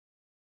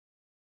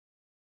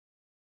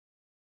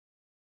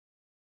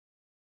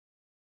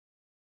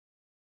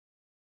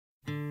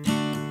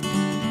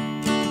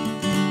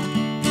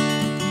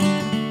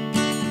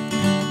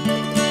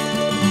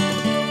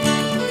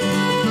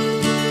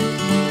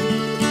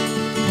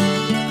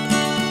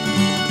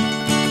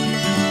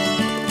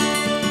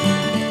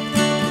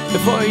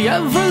If I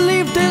ever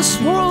leave this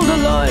world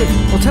alive,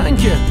 well,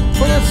 thank you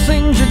for the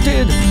things you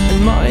did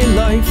in my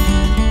life.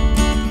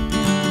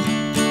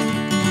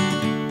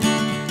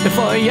 If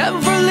I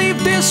ever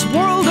leave this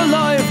world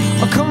alive,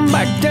 I'll come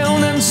back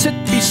down and sit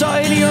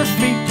beside your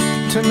feet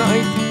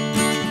tonight.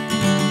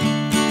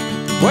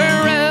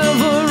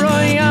 Wherever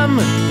I am,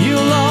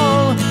 you'll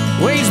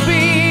always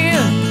be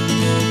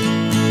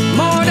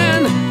more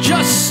than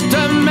just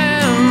a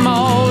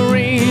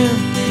memory.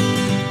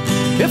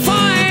 If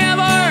I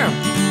ever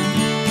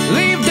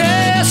leave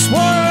this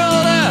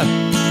world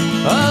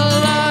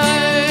alive,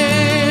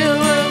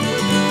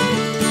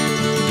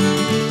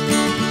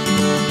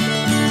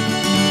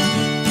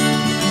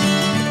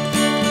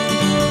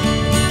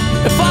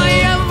 if I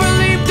ever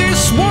leave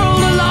this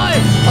world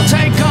alive, I'll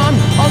take on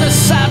all the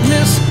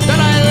sadness that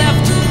I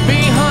left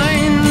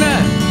behind.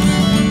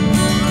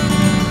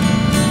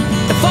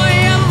 If I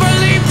ever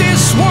leave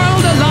this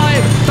world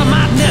alive, the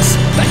madness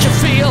that you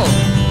feel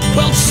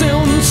will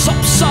soon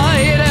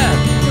subside.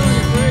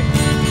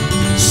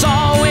 So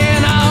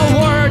in a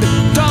word,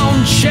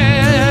 don't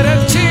shed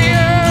a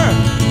tear.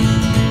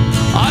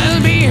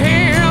 I'll be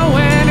here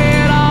when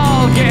it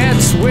all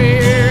gets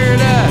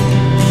weird.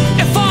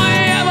 If I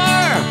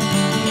ever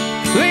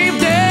leave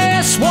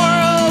this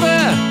world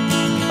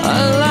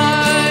alive.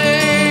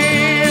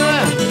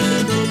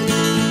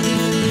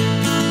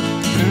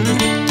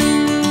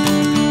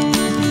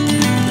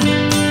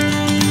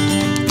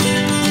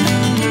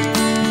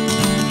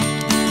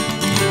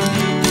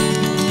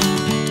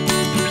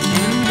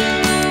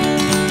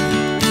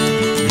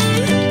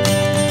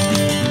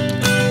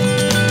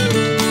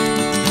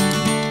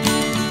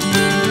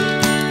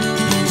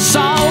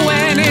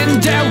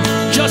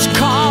 Just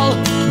call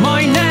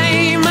my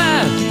name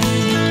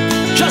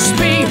just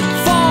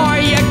before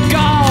you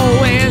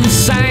go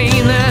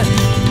insane.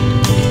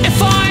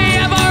 If I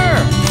ever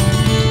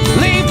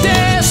leave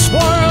this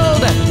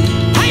world,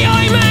 hey,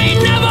 I may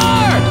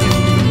never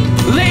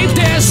leave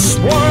this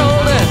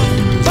world,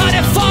 but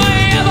if I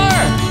ever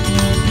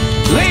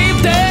leave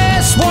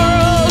this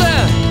world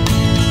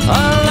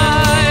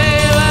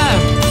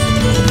alive,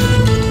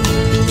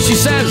 she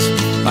says,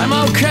 I'm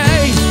okay.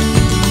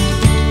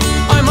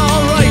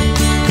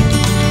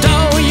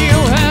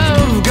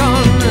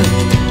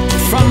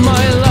 From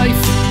my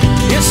life,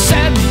 you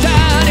said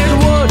that it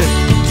would.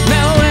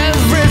 Now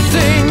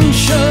everything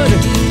should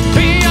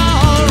be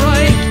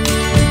alright.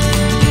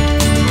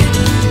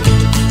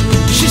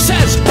 She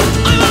says,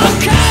 I'm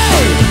okay,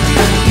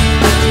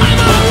 I'm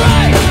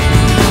alright.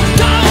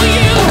 Though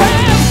you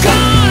have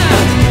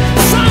gone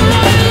from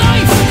my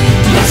life,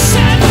 you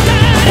said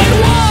that it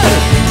would.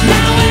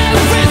 Now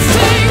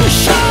everything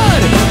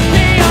should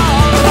be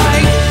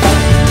alright.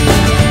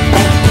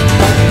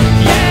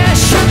 Yeah,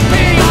 should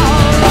be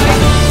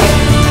alright.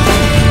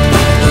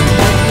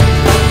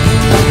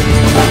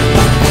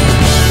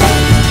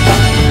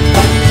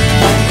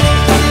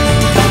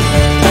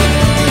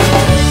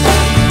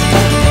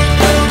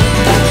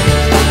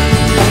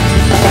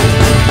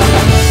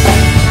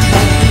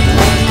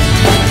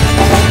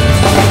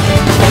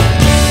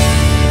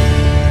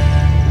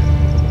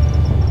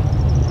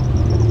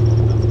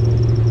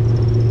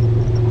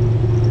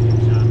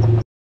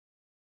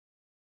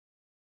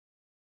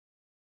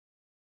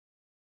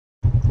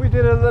 We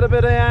did a little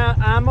bit of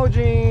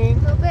Imogene.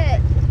 A little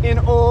bit. In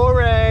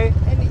Ouray.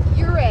 And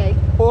Ouray.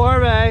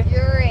 Ouray.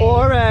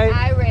 Ouray.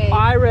 Ouray. Ouray.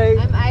 Ouray.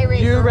 I'm Ouray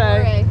for Ouray.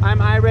 Ouray.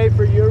 I'm Ouray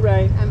for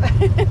Ouray.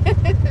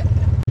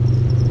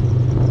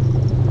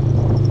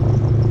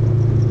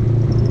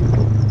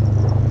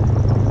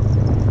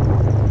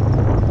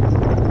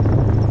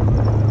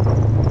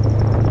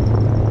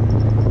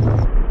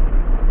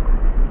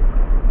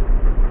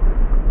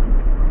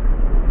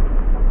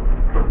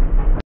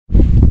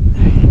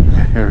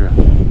 Here we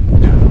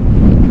go.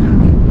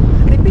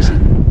 I think we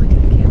should look at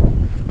the camera.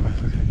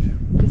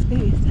 Because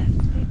maybe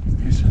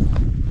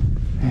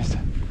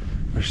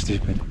We're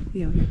stupid.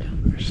 Yeah, you're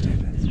dumb. We're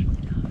stupid. It's really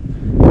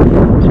dumb.